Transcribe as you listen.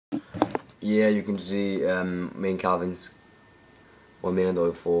Yeah, you can see me and Calvin's 1 minute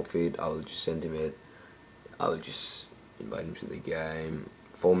or 4 feet. I will just send him it. I will just invite him to the game.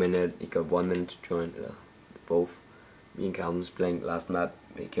 4 minute, he got 1 minute to join. Both me and Calvin's playing last map,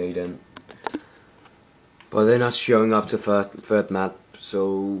 Vacaden. But they're not showing up to third map,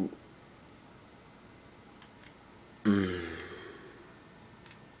 so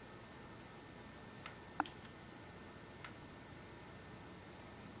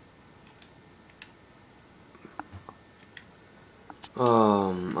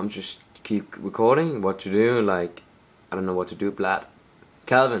I'm just keep recording what to do, like I don't know what to do, Blad.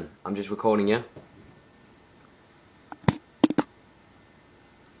 Calvin, I'm just recording, yeah?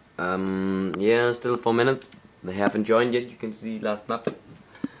 Yeah, still 4 minutes. They haven't joined yet, you can see last map.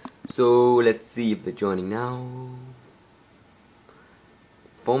 So let's see if they're joining now.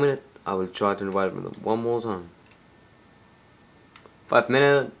 4 minutes, I will try to invite them one more time. 5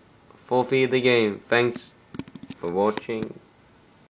 minutes, 4 feet the game. Thanks for watching.